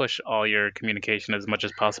push all your communication as much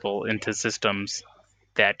as possible into systems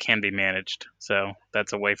that can be managed. So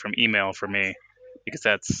that's away from email for me, because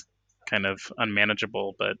that's kind of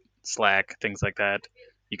unmanageable. But Slack, things like that,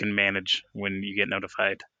 you can manage when you get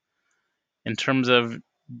notified. In terms of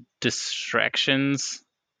distractions,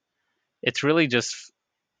 it's really just,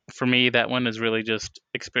 for me, that one is really just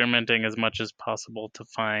experimenting as much as possible to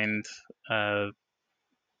find uh,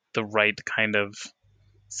 the right kind of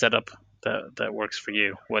setup that works for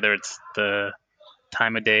you, whether it's the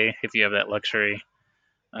time of day, if you have that luxury,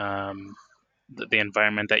 um, the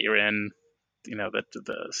environment that you're in,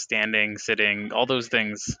 the standing, sitting, all those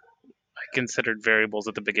things. I considered variables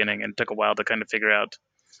at the beginning and took a while to kind of figure out.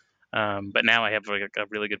 But now I have like a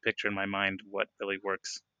really good picture in my mind what really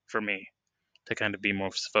works for me to kind of be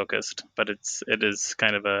more focused. But it is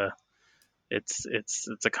kind of it's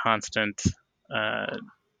a constant uh,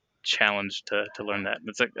 challenge to learn that.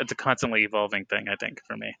 It's a constantly evolving thing, I think,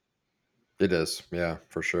 for me. It is, yeah,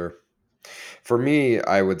 for sure. For me,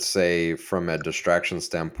 I would say from a distraction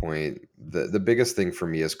standpoint, the biggest thing for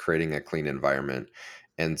me is creating a clean environment.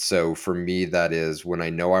 And so for me, that is when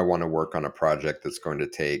I know I want to work on a project that's going to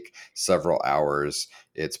take several hours,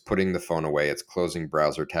 it's putting the phone away, it's closing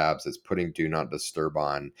browser tabs, it's putting do not disturb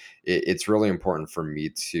on. It's really important for me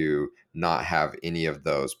to not have any of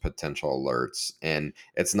those potential alerts. And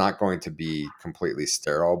it's not going to be completely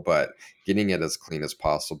sterile, but getting it as clean as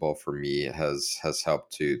possible for me has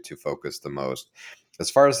helped to focus the most. As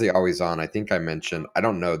far as the always on, I think I mentioned, I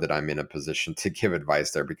don't know that I'm in a position to give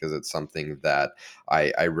advice there because it's something that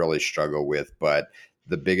I really struggle with, but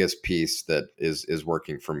the biggest piece that is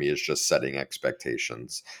working for me is just setting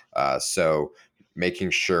expectations. So making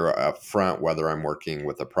sure up front, whether I'm working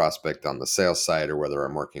with a prospect on the sales side or whether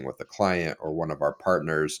I'm working with a client or one of our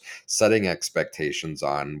partners, setting expectations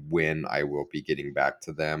on when I will be getting back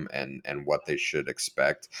to them and what they should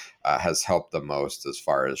expect has helped the most as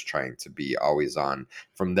far as trying to be always on.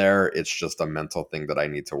 From there, it's just a mental thing that I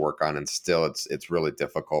need to work on, and still, it's really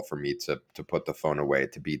difficult for me to put the phone away,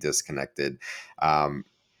 to be disconnected.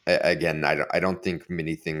 Again, I don't think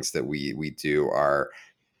many things that we do are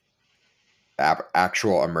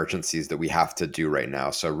actual emergencies that we have to do right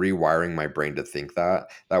now. So rewiring my brain to think that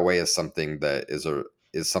way is something that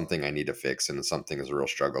is something I need to fix, and it's something is a real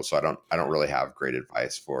struggle. So I don't really have great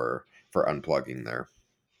advice for unplugging there.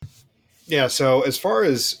 Yeah. So as far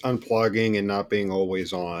as unplugging and not being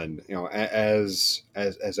always on, as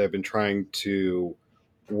I've been trying to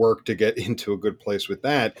work to get into a good place with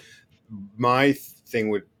that, my thing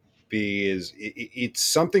would be is it's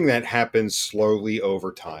something that happens slowly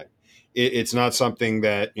over time. It's not something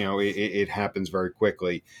that it happens very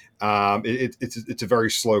quickly. It's a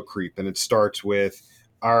very slow creep, and it starts with,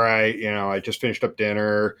 all right, I just finished up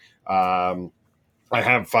dinner. I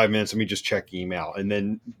have 5 minutes. Let me just check email, and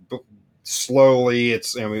then slowly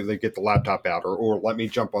they get the laptop out, or let me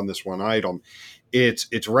jump on this one item.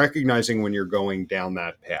 It's recognizing when you're going down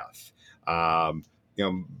that path. Um,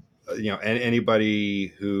 you know, and anybody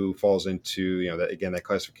who falls into that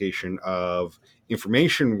classification of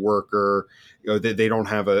information worker, they don't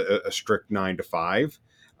have a strict 9 to 5,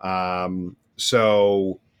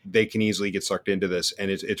 so they can easily get sucked into this, and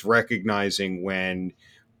it's recognizing when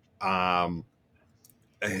um,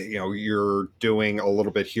 you're doing a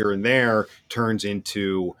little bit here and there turns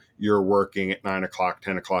into you're working at 9 o'clock,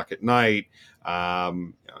 10 o'clock at night,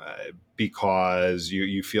 because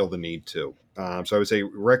you feel the need to. So I would say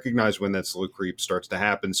recognize when that slow creep starts to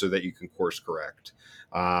happen so that you can course correct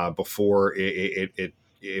before it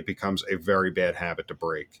it becomes a very bad habit to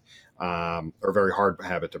break, or very hard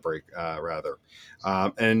habit to break, rather.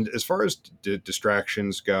 And as far as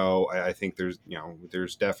distractions go, I think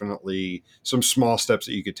there's definitely some small steps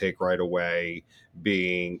that you could take right away.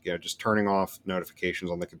 Being, just turning off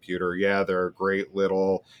notifications on the computer. Yeah, they're a great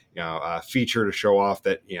little, feature to show off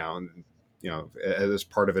that, as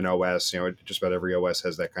part of an OS, just about every OS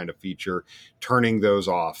has that kind of feature, turning those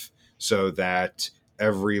off so that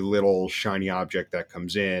every little shiny object that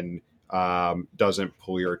comes in doesn't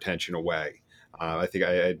pull your attention away. I think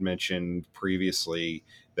I had mentioned previously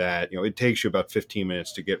that, it takes you about 15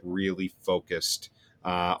 minutes to get really focused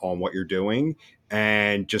on what you're doing.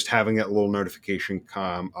 And just having that little notification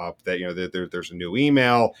come up that, there's a new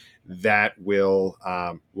email that will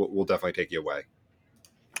definitely take you away.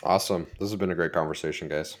 Awesome. This has been a great conversation,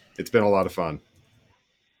 guys. It's been a lot of fun.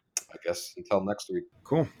 I guess until next week.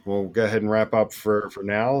 Cool. We'll go ahead and wrap up for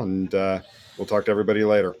now, and we'll talk to everybody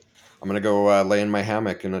later. I'm going to go lay in my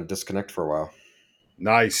hammock and disconnect for a while.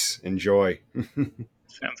 Nice. Enjoy.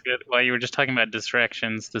 Sounds good. While you were just talking about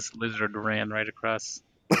distractions, this lizard ran right across.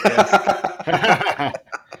 Nice. I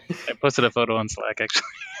posted a photo on Slack, actually.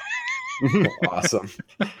 Awesome.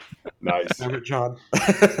 Nice. Damn it, John.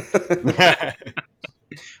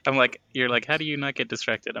 I'm like, you're like, how do you not get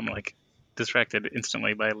distracted? I'm like, distracted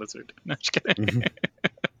instantly by a lizard. No, just kidding.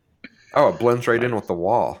 Oh, it blends right in with the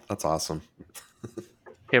wall. That's awesome.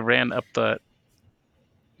 It ran up the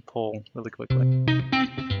pole really quickly.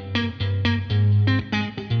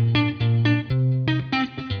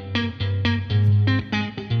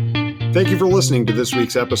 Thank you for listening to this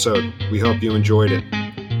week's episode. We hope you enjoyed it.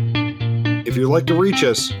 If you'd like to reach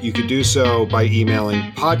us, you could do so by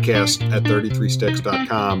emailing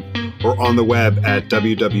podcast@33sticks.com or on the web at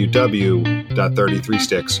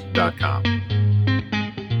www.33sticks.com.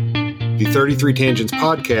 The 33 Tangents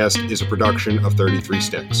podcast is a production of 33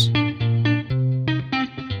 Sticks.